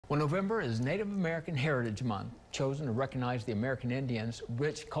Well, November is Native American Heritage Month, chosen to recognize the American Indians'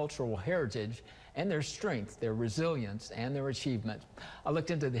 rich cultural heritage and their strength, their resilience, and their achievements. I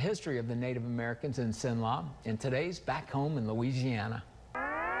looked into the history of the Native Americans in Cenla in today's Back Home in Louisiana.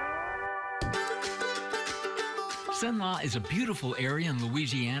 Cenla is a beautiful area in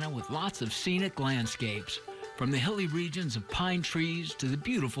Louisiana with lots of scenic landscapes, from the hilly regions of pine trees to the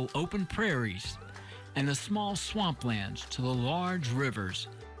beautiful open prairies, and the small swamplands to the large rivers.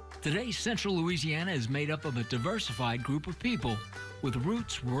 Today, Central Louisiana is made up of a diversified group of people with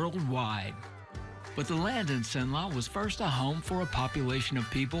roots worldwide. But the land in Cenla was first a home for a population of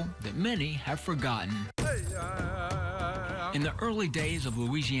people that many have forgotten. In the early days of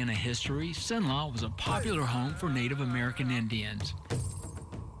Louisiana history, Cenla was a popular home for Native American Indians.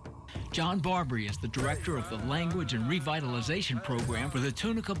 John Barbary is the director of the Language and Revitalization Program for the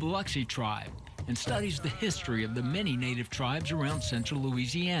Tunica-Biloxi tribe and studies the history of the many native tribes around central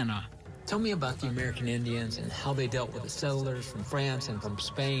Louisiana. Tell me about the American Indians and how they dealt with the settlers from France and from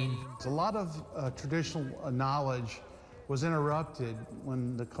Spain. A lot of traditional knowledge was interrupted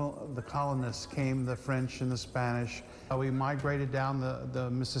when the colonists came, the French and the Spanish. We migrated down the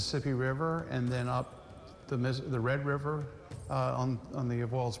Mississippi River and then up the Red River on the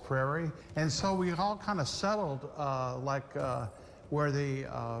Avoyelles Prairie. And so we all kind of settled where the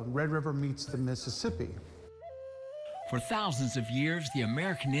Red River meets the Mississippi. For thousands of years, the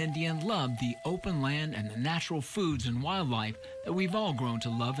American Indian loved the open land and the natural foods and wildlife that we've all grown to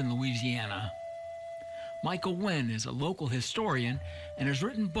love in Louisiana. Michael Wynn is a local historian and has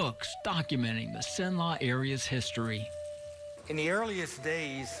written books documenting the Cenla area's history. In the earliest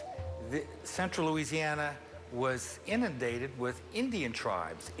days, central Louisiana was inundated with Indian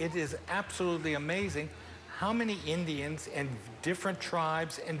tribes. It is absolutely amazing how many Indians and different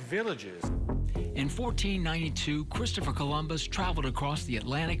tribes and villages. In 1492, Christopher Columbus traveled across the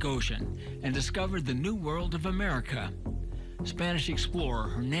Atlantic Ocean and discovered the New World of America. Spanish explorer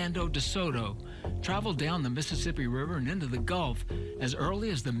Hernando de Soto traveled down the Mississippi River and into the Gulf as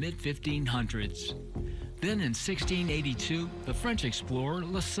early as the mid-1500s. Then in 1682, the French explorer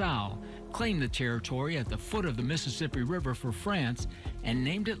La Salle claimed the territory at the foot of the Mississippi River for France and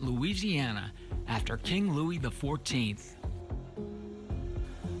named it Louisiana after King Louis XIV.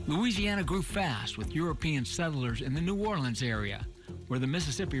 Louisiana grew fast with European settlers in the New Orleans area, where the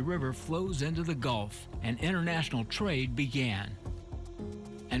Mississippi River flows into the Gulf, and international trade began.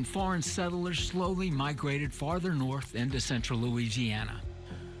 And foreign settlers slowly migrated farther north into central Louisiana,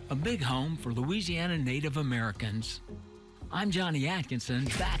 a big home for Louisiana Native Americans. I'm Johnny Atkinson,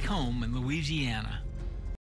 back home in Louisiana.